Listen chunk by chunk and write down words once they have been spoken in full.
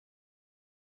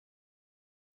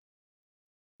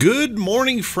Good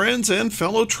morning, friends and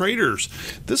fellow traders.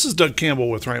 This is Doug Campbell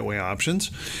with Right Way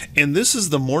Options, and this is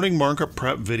the morning market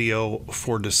prep video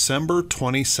for December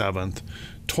 27th,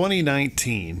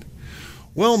 2019.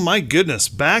 Well, my goodness,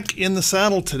 back in the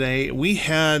saddle today. We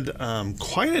had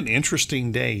quite an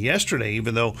interesting day yesterday,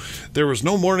 even though there was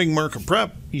no morning market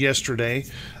prep yesterday.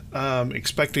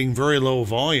 Expecting very low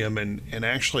volume, and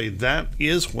actually that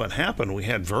is what happened. We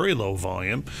had very low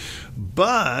volume,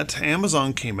 but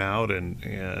Amazon came out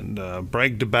and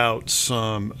bragged about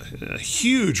some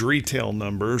huge retail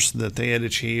numbers that they had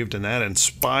achieved, and that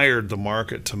inspired the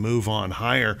market to move on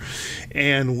higher.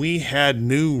 And we had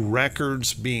new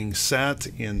records being set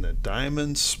in the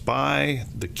Diamond, SPY,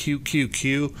 the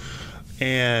QQQ,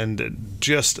 and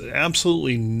just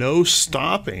absolutely no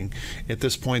stopping at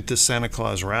this point, this Santa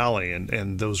Claus rally,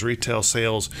 and those retail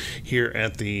sales here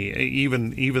at the,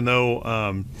 even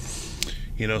though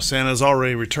Santa's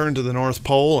already returned to the North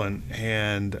Pole,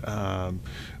 and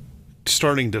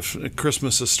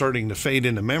Christmas is starting to fade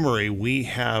into memory, we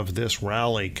have this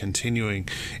rally continuing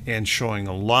and showing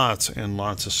lots and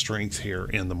lots of strength here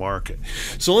in the market.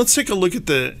 So let's take a look at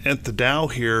the Dow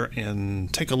here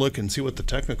and take a look and see what the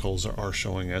technicals are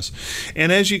showing us.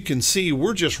 And as you can see,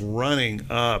 we're just running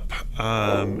up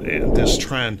this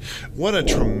trend. What a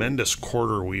tremendous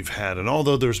quarter we've had, and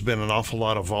although there's been an awful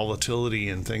lot of volatility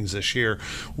and things this year,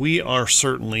 we are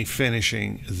certainly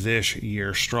finishing this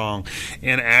year strong,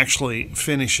 and actually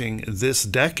finishing this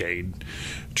decade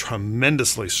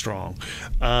tremendously strong.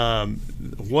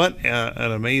 What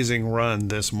an amazing run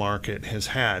this market has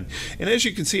had. And as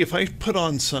you can see, if I put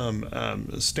on some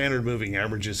standard moving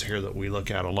averages here that we look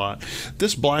at a lot,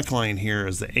 this black line here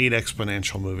is the 8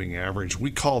 exponential moving average. We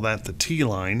call that the T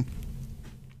line.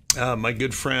 My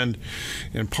good friend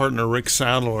and partner Rick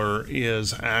Sadler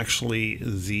is actually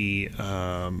the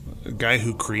guy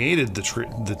who created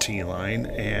the T line,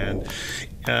 and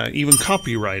even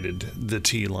copyrighted the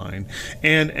T line.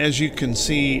 And as you can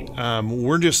see,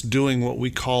 we're just doing what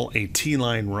we call a T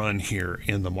line run here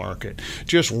in the market,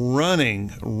 just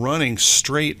running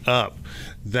straight up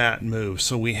that move.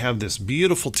 So we have this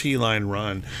beautiful T-line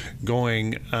run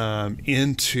going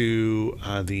into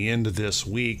the end of this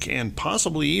week, and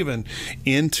possibly even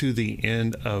into the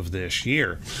end of this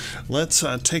year. Let's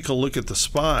take a look at the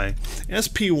SPY.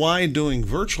 SPY doing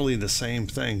virtually the same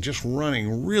thing, just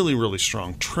running really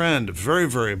strong. Trend very,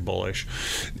 very bullish.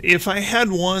 If I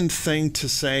had one thing to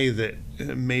say that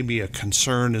maybe a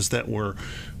concern, is that we're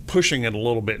pushing it a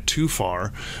little bit too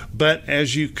far. But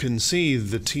as you can see,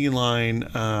 the T-line,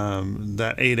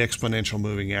 that 8 exponential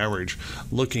moving average,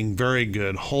 looking very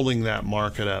good, holding that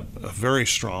market up very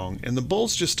strong. And the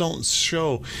bulls just don't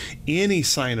show any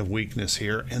sign of weakness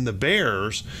here, and the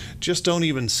bears just don't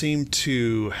even seem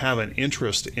to have an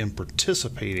interest in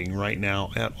participating right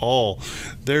now at all.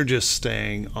 They're just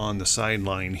staying on the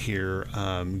sideline here,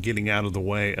 getting out of the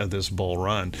way of this bull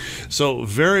run. So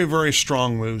very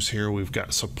strong moves here. We've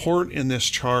got support in this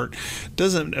chart.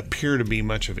 Doesn't appear to be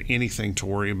much of anything to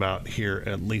worry about here,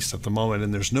 at least at the moment,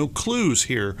 and there's no clues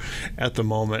here at the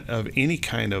moment of any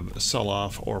kind of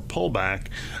sell-off or pullback,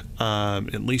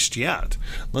 at least yet.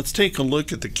 Let's take a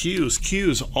look at the Qs.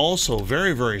 Qs also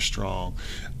very strong.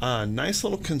 Nice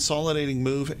little consolidating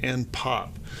move and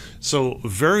pop. So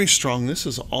very strong. This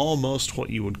is almost what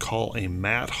you would call a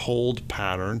mat hold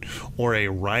pattern, or a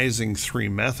rising 3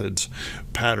 methods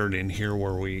pattern in here,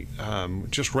 where we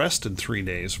just rested 3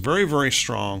 days. Very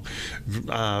strong,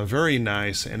 very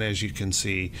nice. And as you can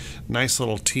see, nice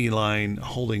little T-line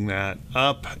holding that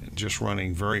up, just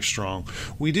running very strong.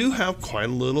 We do have quite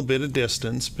a little bit of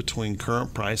distance between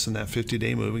current price and that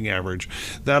 50-day moving average.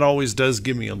 That always does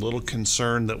give me a little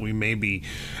concern that we may be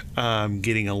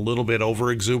getting a little bit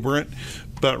over exuberant.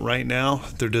 But right now,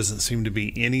 there doesn't seem to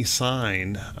be any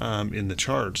sign in the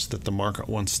charts that the market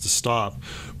wants to stop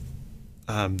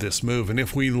this move. And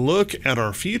if we look at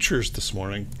our futures this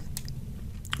morning,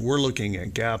 we're looking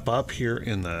at gap up here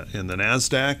in the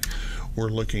NASDAQ. We're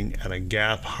looking at a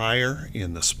gap higher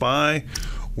in the SPY.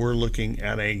 We're looking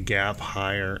at a gap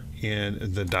higher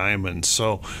in the Diamond.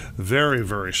 So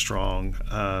very strong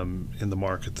in the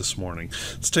market this morning.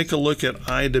 Let's take a look at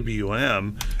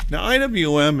IWM. Now,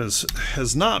 IWM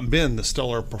has not been the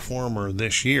stellar performer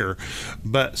this year,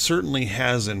 but certainly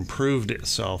has improved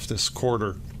itself this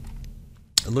quarter.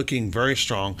 Looking very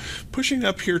strong, pushing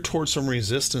up here towards some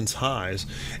resistance highs.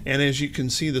 And as you can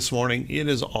see this morning, it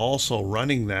is also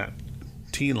running that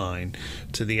T-line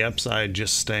to the upside,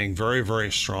 just staying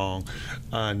very strong.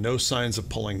 No signs of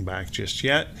pulling back just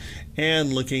yet.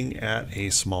 and looking at a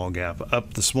small gap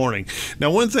up this morning. Now,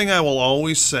 one thing I will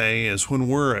always say is when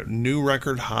we're at new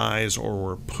record highs or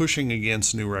we're pushing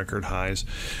against new record highs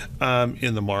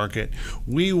in the market,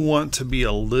 we want to be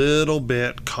a little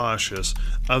bit cautious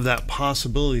of that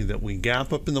possibility that we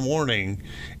gap up in the morning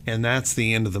and that's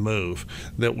the end of the move,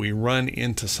 that we run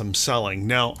into some selling.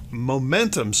 Now,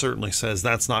 momentum certainly says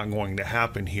that's not going to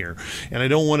happen here, and I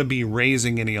don't want to be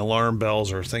raising any alarm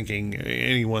bells or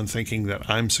anyone thinking that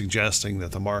I'm suggesting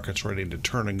that the market's ready to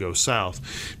turn and go south,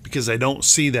 because I don't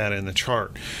see that in the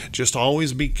chart. Just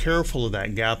always be careful of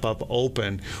that gap up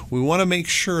open. We want to make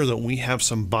sure that we have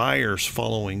some buyers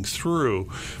following through,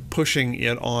 pushing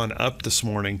it on up this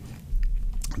morning.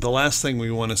 The last thing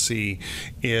we want to see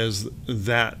is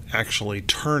that actually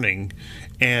turning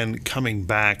and coming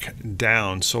back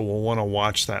down. So we'll want to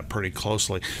watch that pretty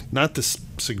closely. Not to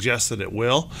suggest that it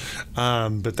will,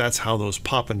 but that's how those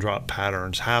pop and drop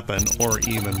patterns happen, or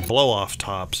even blow off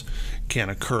tops can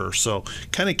occur. So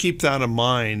kind of keep that in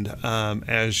mind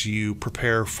as you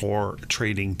prepare for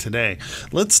trading today.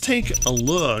 Let's take a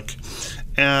look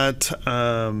at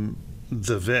the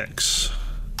VIX.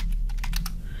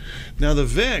 Now, the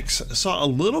VIX saw a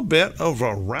little bit of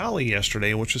a rally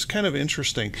yesterday, which is kind of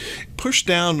interesting. Pushed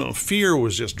down, fear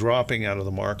was just dropping out of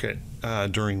the market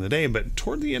during the day, but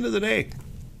toward the end of the day,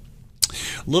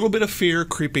 a little bit of fear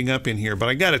creeping up in here. But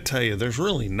I got to tell you, there's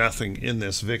really nothing in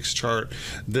this VIX chart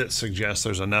that suggests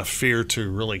there's enough fear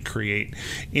to really create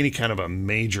any kind of a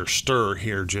major stir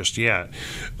here just yet.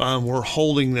 We're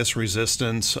holding this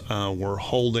resistance. We're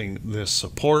holding this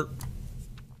support.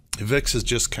 VIX is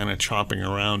just kind of chopping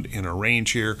around in a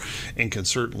range here and can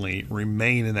certainly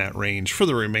remain in that range for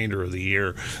the remainder of the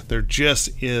year. There just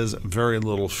is very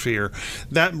little fear.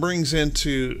 That brings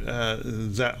into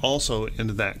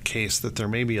that case that there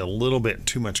may be a little bit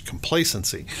too much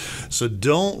complacency. So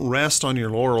don't rest on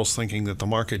your laurels thinking that the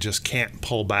market just can't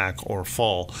pull back or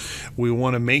fall. We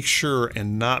want to make sure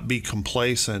and not be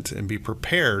complacent and be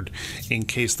prepared in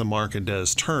case the market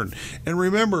does turn. And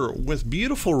remember, with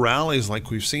beautiful rallies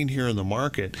like we've seen here in the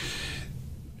market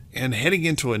and heading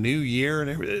into a new year,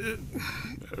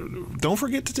 and don't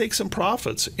forget to take some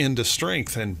profits into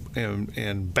strength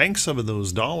and bank some of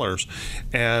those dollars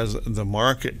as the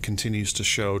market continues to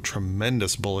show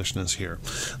tremendous bullishness here.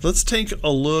 Let's take a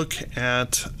look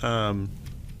at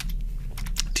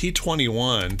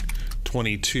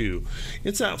T21.22.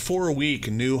 It's that 4-week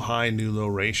new high, new low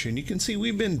ratio. And you can see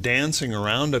we've been dancing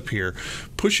around up here,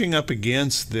 pushing up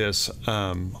against this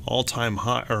all-time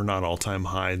high, or not all-time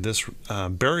high, this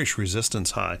bearish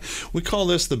resistance high. We call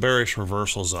this the bearish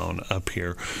reversal zone up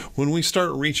here. When we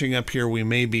start reaching up here, we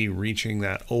may be reaching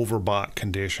that overbought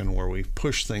condition where we've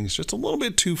pushed things just a little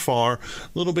bit too far, a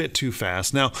little bit too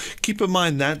fast. Now, keep in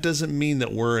mind that doesn't mean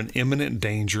that we're in imminent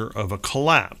danger of a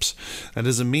collapse. That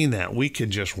doesn't mean that. We could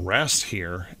just rest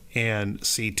here and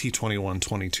see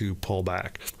T21.22 pull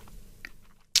back.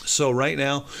 So right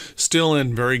now, still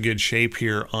in very good shape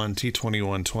here on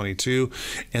T21.22,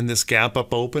 and this gap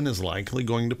up open is likely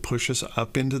going to push us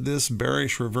up into this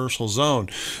bearish reversal zone.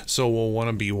 So we'll want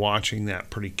to be watching that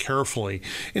pretty carefully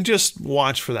and just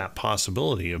watch for that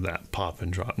possibility of that pop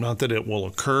and drop. Not that it will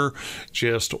occur,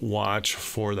 just watch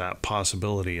for that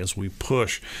possibility as we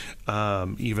push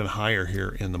even higher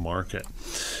here in the market.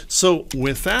 So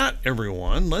with that,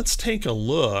 everyone, let's take a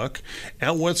look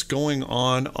at what's going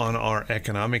on our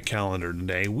economic calendar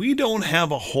today. We don't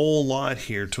have a whole lot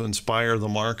here to inspire the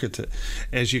market.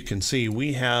 As you can see,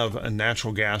 we have a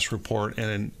natural gas report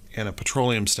and a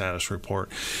petroleum status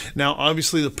report. Now,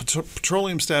 obviously, the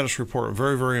petroleum status report,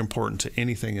 very, very important to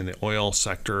anything in the oil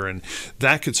sector, and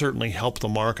that could certainly help the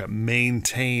market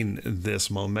maintain this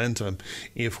momentum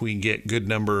if we get good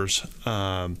numbers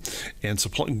and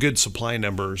good supply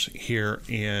numbers here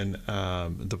in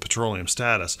the petroleum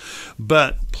status.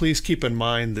 But please keep in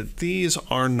mind that these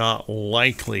are not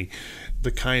likely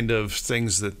the kind of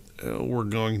things that we're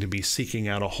going to be seeking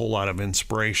out a whole lot of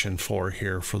inspiration for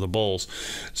here for the bulls.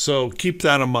 So keep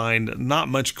that in mind. Not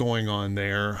much going on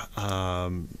there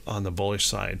on the bullish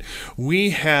side. We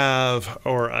have,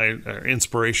 or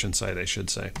inspiration side, I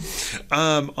should say.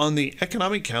 On the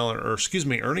economic calendar, or excuse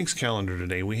me, earnings calendar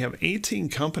today, we have 18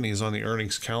 companies on the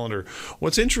earnings calendar.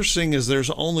 What's interesting is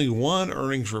there's only one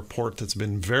earnings report that's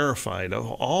been verified. Of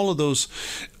all of those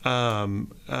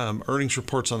earnings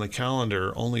reports on the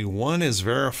calendar, only one is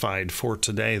verified for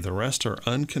today. The rest are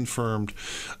unconfirmed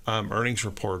earnings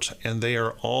reports, and they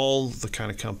are all the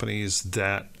kind of companies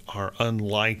that are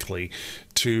unlikely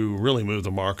to really move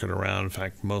the market around. In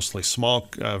fact, mostly small,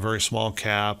 very small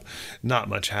cap, not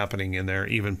much happening in there,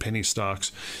 even penny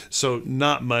stocks. So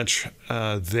not much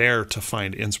there to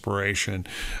find inspiration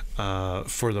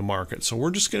for the market. So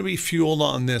we're just going to be fueled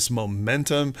on this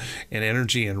momentum and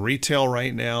energy in retail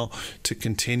right now to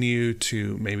continue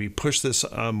to maybe push this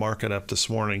market up this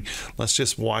morning. Let's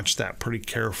just watch that pretty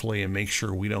carefully and make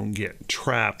sure we don't get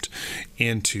trapped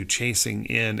into chasing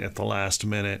in at the last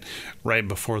minute right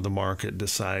before the market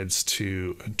decides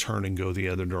to turn and go the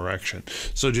other direction.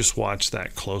 So just watch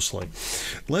that closely.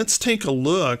 Let's take a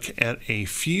look at a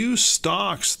few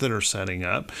stocks that are setting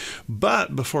up.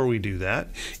 But before we do that,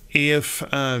 if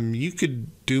you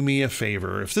could do me a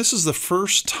favor, if this is the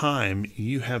first time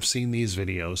you have seen these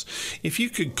videos, if you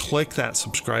could click that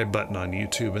subscribe button on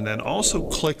YouTube and then also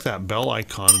click that bell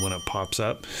icon when it pops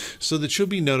up so that you'll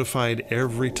be notified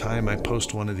every time I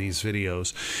post one of these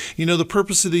videos. You know, the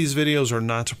purpose of these videos are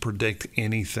not to predict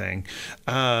anything.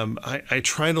 I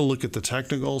try to look at the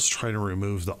technicals, try to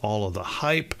remove all of the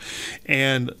hype,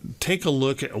 and take a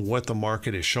look at what the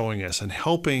market is showing us and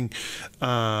helping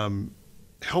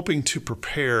to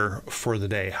prepare for the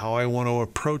day, how I want to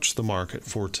approach the market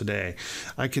for today.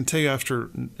 I can tell you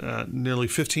after nearly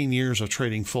 15 years of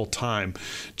trading full time,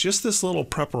 just this little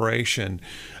preparation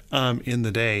in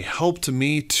the day helped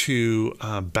me to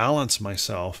balance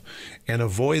myself and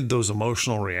avoid those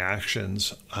emotional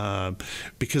reactions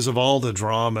because of all the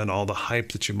drama and all the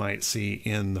hype that you might see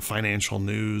in the financial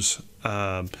news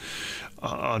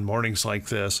on mornings like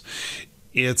this.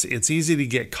 It's easy to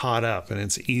get caught up, and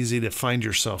it's easy to find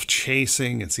yourself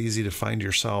chasing. It's easy to find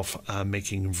yourself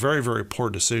making very, very poor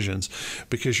decisions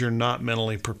because you're not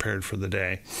mentally prepared for the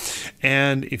day.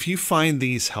 And if you find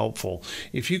these helpful,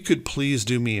 if you could please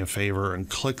do me a favor and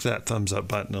click that thumbs up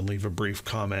button and leave a brief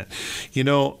comment. You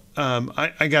know,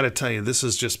 I got to tell you, this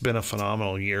has just been a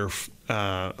phenomenal year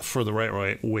for the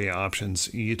Right Way Options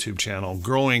YouTube channel,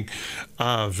 growing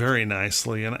very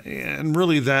nicely, and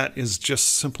really that is just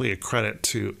simply a credit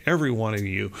to every one of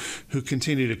you who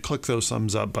continue to click those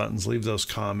thumbs up buttons, leave those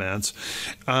comments.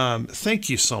 Thank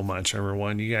you so much,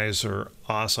 everyone. You guys are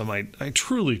awesome. I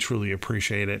truly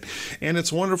appreciate it, and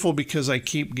it's wonderful because I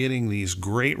keep getting these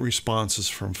great responses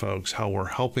from folks, how we're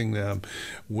helping them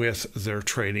with their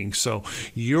trading. So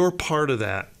you're part of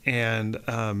that, and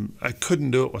I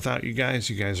couldn't do it without you guys.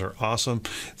 You guys are awesome.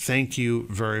 Thank you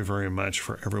very, very much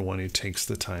for everyone who takes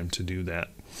the time to do that.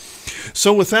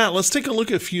 So with that, let's take a look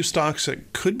at a few stocks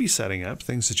that could be setting up,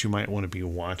 things that you might want to be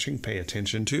watching, pay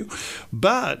attention to.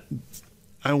 But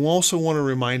I also want to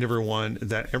remind everyone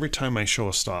that every time I show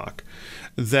a stock,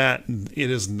 that it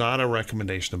is not a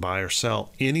recommendation to buy or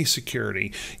sell any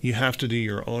security. You have to do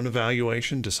your own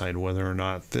evaluation, decide whether or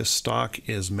not this stock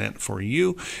is meant for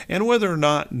you, and whether or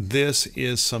not this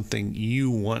is something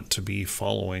you want to be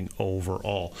following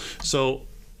overall. So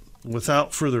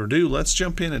without further ado, let's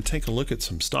jump in and take a look at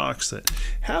some stocks that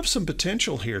have some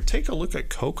potential here. Take a look at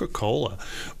Coca-Cola.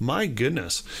 My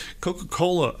goodness,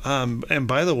 Coca-Cola. And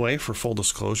by the way, for full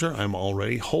disclosure, I'm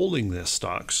already holding this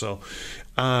stock. So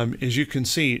as you can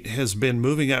see, it has been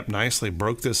moving up nicely,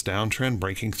 broke this downtrend,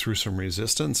 breaking through some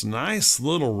resistance. Nice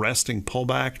little resting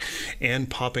pullback and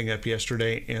popping up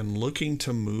yesterday and looking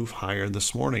to move higher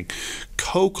this morning.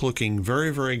 Coke looking very,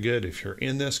 very good. If you're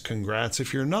in this, congrats.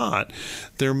 If you're not,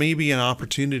 there may be an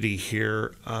opportunity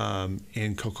here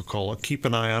in Coca-Cola. Keep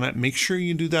an eye on it. Make sure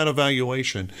you do that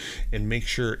evaluation and make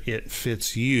sure it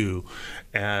fits you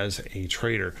as a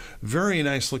trader. Very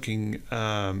nice looking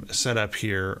setup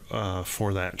here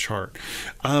for that chart.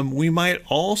 We might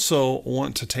also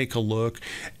want to take a look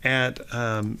at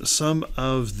some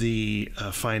of the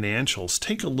financials.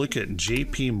 Take a look at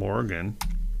JP Morgan.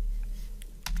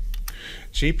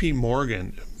 JP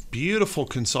Morgan, beautiful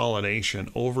consolidation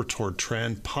over toward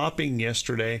trend, popping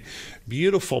yesterday.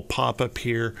 Beautiful pop up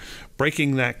here,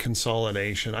 breaking that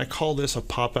consolidation. I call this a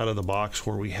pop out of the box,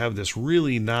 where we have this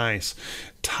really nice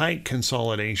tight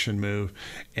consolidation move,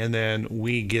 and then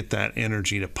we get that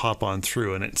energy to pop on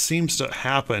through. And it seems to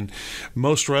happen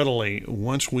most readily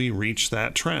once we reach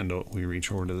that trend. We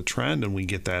reach over to the trend and we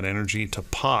get that energy to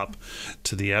pop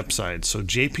to the upside. So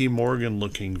JP Morgan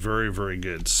looking very, very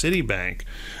good. Citibank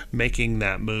making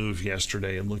that move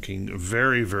yesterday and looking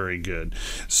very, very good.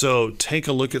 So take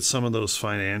a look at some of those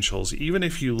financials. Even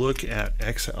if you look at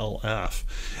XLF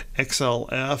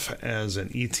as an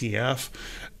ETF,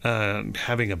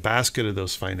 having a basket of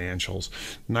those financials,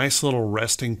 nice little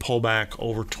resting pullback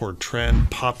over toward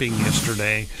trend, popping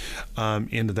yesterday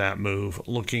into that move,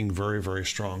 looking very, very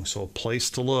strong. So a place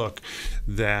to look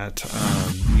that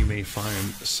you may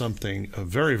find something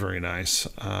very, very nice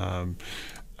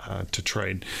to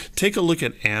trade. Take a look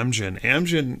at Amgen.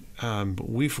 Amgen,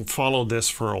 we've followed this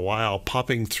for a while,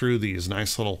 popping through these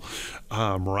nice little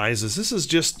rises. This is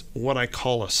just what I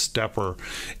call a stepper.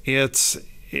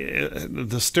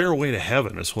 the stairway to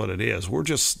heaven is what it is. We're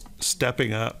just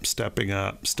stepping up, stepping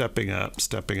up, stepping up,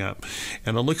 stepping up.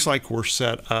 And it looks like we're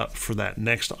set up for that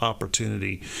next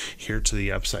opportunity here to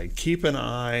the upside. Keep an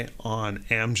eye on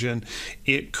Amgen.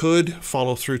 It could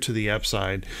follow through to the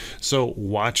upside. So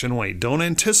watch and wait. Don't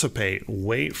anticipate.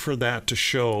 Wait for that to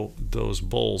show. Those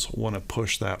bulls want to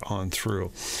push that on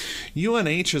through.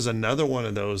 UNH is another one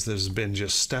of those that has been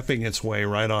just stepping its way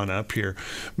right on up here,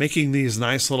 making these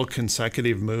nice little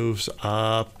consecutive moves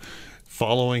up,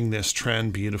 following this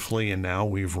trend beautifully, and now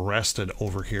we've rested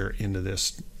over here into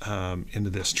this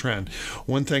trend.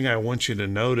 One thing I want you to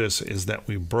notice is that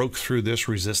we broke through this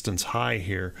resistance high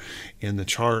here in the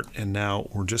chart, and now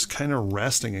we're just kind of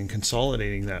resting and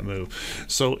consolidating that move.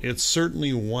 So it's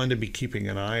certainly one to be keeping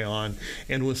an eye on,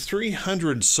 and with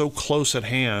 300 so close at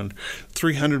hand,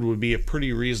 300 would be a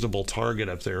pretty reasonable target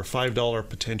up there. A $5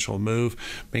 potential move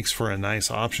makes for a nice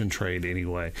option trade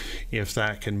anyway, if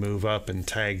that can move up and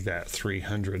tag that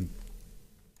 300.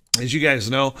 As you guys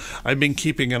know, I've been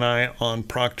keeping an eye on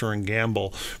Procter &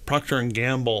 Gamble. Procter &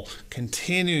 Gamble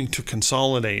continuing to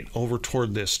consolidate over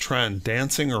toward this trend,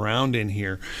 dancing around in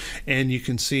here, and you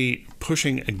can see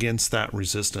pushing against that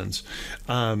resistance.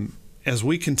 As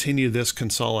we continue this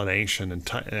consolidation,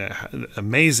 and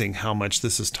amazing how much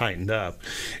this has tightened up,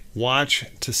 watch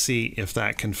to see if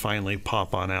that can finally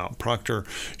pop on out. Procter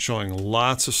showing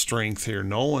lots of strength here.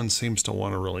 No one seems to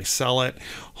want to really sell it,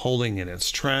 holding in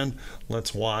its trend.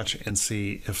 Let's watch and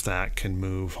see if that can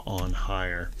move on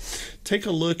higher. Take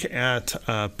a look at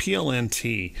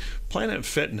PLNT, Planet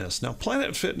Fitness. Now,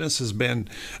 Planet Fitness has been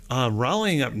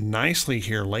rallying up nicely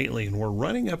here lately, and we're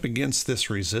running up against this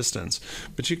resistance.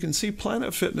 But you can see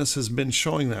Planet Fitness has been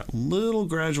showing that little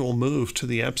gradual move to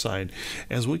the upside.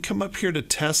 As we come up here to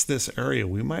test this area,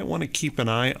 we might want to keep an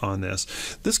eye on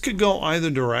this. This could go either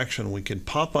direction. We could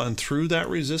pop on through that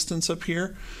resistance up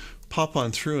here, pop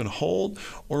on through and hold,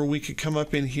 or we could come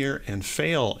up in here and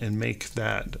fail and make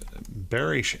that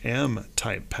bearish M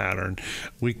type pattern.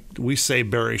 We say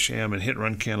bearish M and hit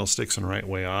run candlesticks and right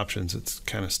way options. It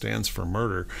kind of stands for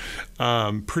murder.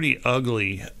 Pretty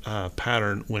ugly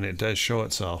pattern when it does show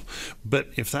itself. But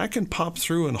if that can pop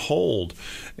through and hold,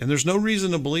 and there's no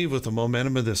reason to believe with the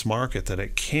momentum of this market that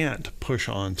it can't push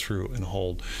on through and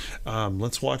hold.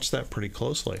 Let's watch that pretty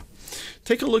closely.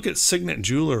 Take a look at Signet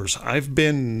Jewelers. I've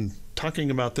been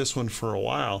talking about this one for a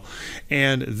while,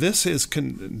 and this is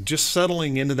just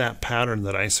settling into that pattern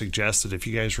that I suggested. If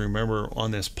you guys remember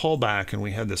on this pullback and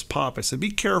we had this pop, I said be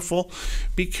careful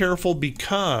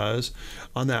because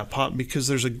on that pop, because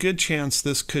there's a good chance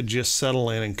this could just settle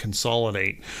in and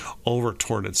consolidate over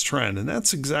toward its trend, and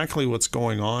that's exactly what's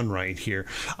going on right here.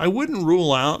 I wouldn't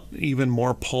rule out even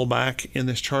more pullback in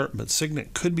this chart, but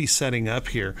Signet could be setting up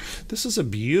here. This is a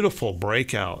beautiful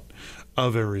breakout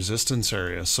of a resistance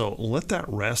area, so let that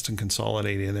rest and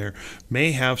consolidate in there.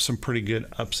 May have some pretty good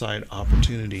upside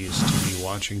opportunities to be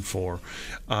watching for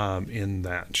in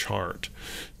that chart.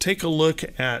 Take a look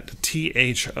at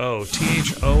THO.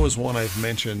 THO is one I've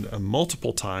mentioned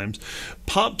multiple times.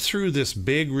 Popped through this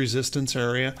big resistance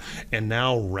area and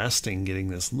now resting, getting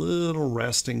this little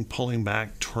resting, pulling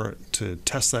back to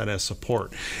test that as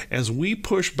support. As we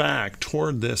push back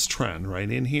toward this trend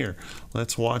right in here,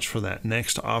 let's watch for that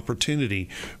next opportunity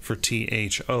for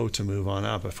THO to move on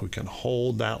up if we can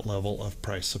hold that level of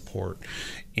price support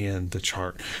in the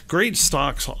chart. Great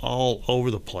stocks all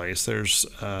over the place. There's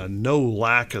no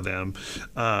lack of them,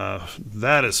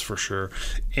 that is for sure.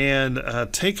 And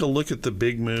take a look at the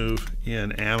big move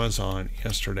in Amazon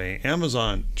yesterday.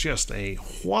 Amazon, just a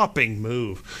whopping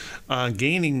move,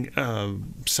 gaining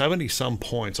 70 some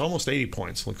points, almost 80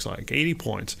 points, looks like 80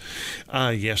 points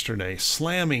yesterday,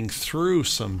 slamming through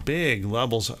some big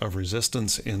levels of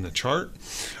resistance in the chart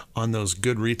on those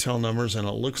good retail numbers, and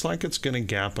it looks like it's going to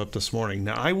gap up this morning.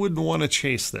 Now, I wouldn't want to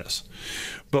chase this,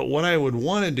 but what I would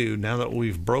want to do now that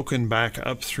we've broken back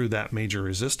up through that major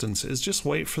resistance is just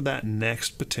wait for that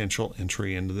next potential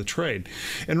entry into the trade.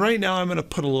 And right now I'm going to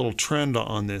put a little trend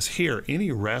on this here.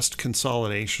 Any rest,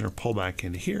 consolidation, or pullback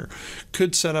into here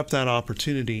could set up that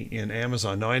opportunity in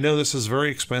Amazon. Now, I know this is very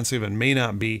expensive and may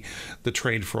not be the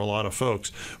trade for a lot of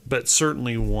folks, but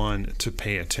certainly one to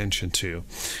pay attention to.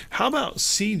 How about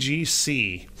CGC?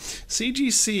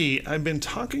 CGC, I've been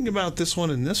talking about this one,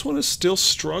 and this one is still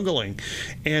struggling.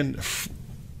 And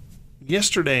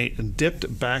yesterday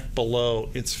dipped back below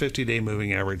its 50-day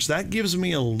moving average. That gives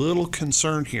me a little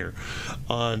concern here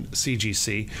on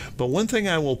CGC. But one thing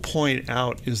I will point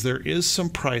out is there is some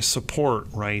price support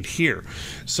right here.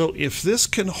 So if this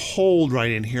can hold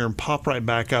right in here and pop right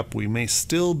back up, we may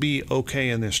still be okay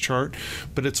in this chart,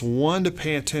 but it's one to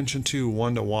pay attention to,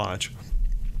 one to watch.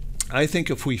 I think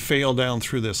if we fail down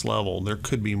through this level, there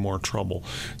could be more trouble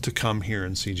to come here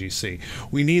in CGC.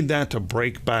 We need that to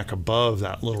break back above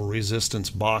that little resistance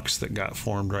box that got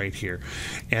formed right here.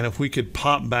 And if we could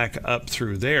pop back up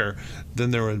through there,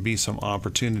 then there would be some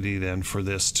opportunity then for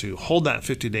this to hold that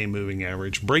 50-day moving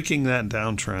average, breaking that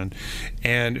downtrend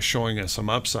and showing us some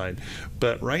upside.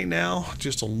 But right now,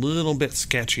 just a little bit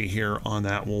sketchy here on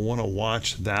that. We'll want to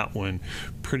watch that one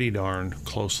pretty darn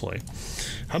closely.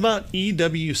 How about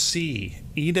EWC?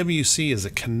 EWC is a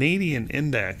Canadian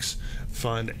index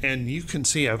fund, and you can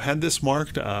see I've had this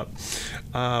marked up,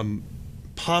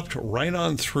 popped right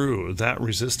on through that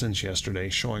resistance yesterday,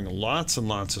 showing lots and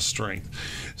lots of strength.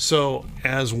 So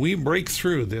as we break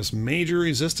through this major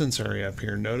resistance area up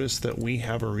here, notice that we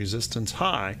have a resistance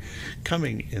high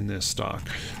coming in this stock.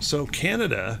 So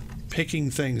Canada picking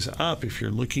things up. If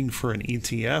you're looking for an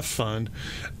ETF fund,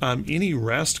 any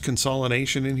rest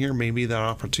consolidation in here may be that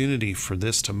opportunity for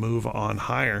this to move on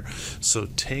higher. So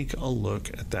take a look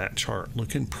at that chart,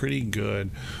 looking pretty good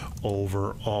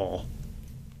overall.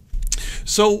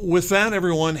 So with that,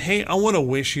 everyone, hey, I want to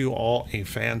wish you all a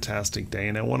fantastic day,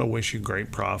 and I want to wish you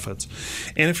great profits.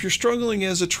 And if you're struggling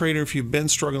as a trader, if you've been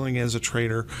struggling as a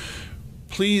trader,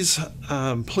 please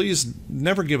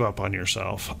never give up on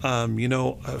yourself.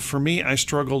 For me, I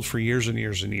struggled for years and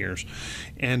years and years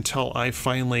until I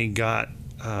finally got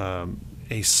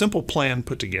a simple plan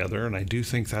put together, and I do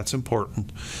think that's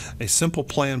important, a simple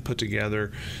plan put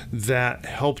together that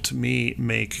helped me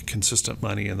make consistent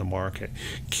money in the market.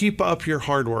 Keep up your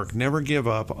hard work. Never give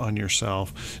up on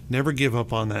yourself. Never give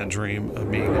up on that dream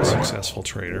of being a successful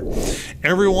trader.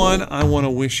 Everyone, I want to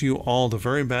wish you all the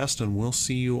very best, and we'll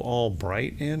see you all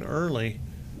bright and early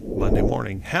Monday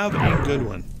morning. Have a good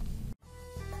one.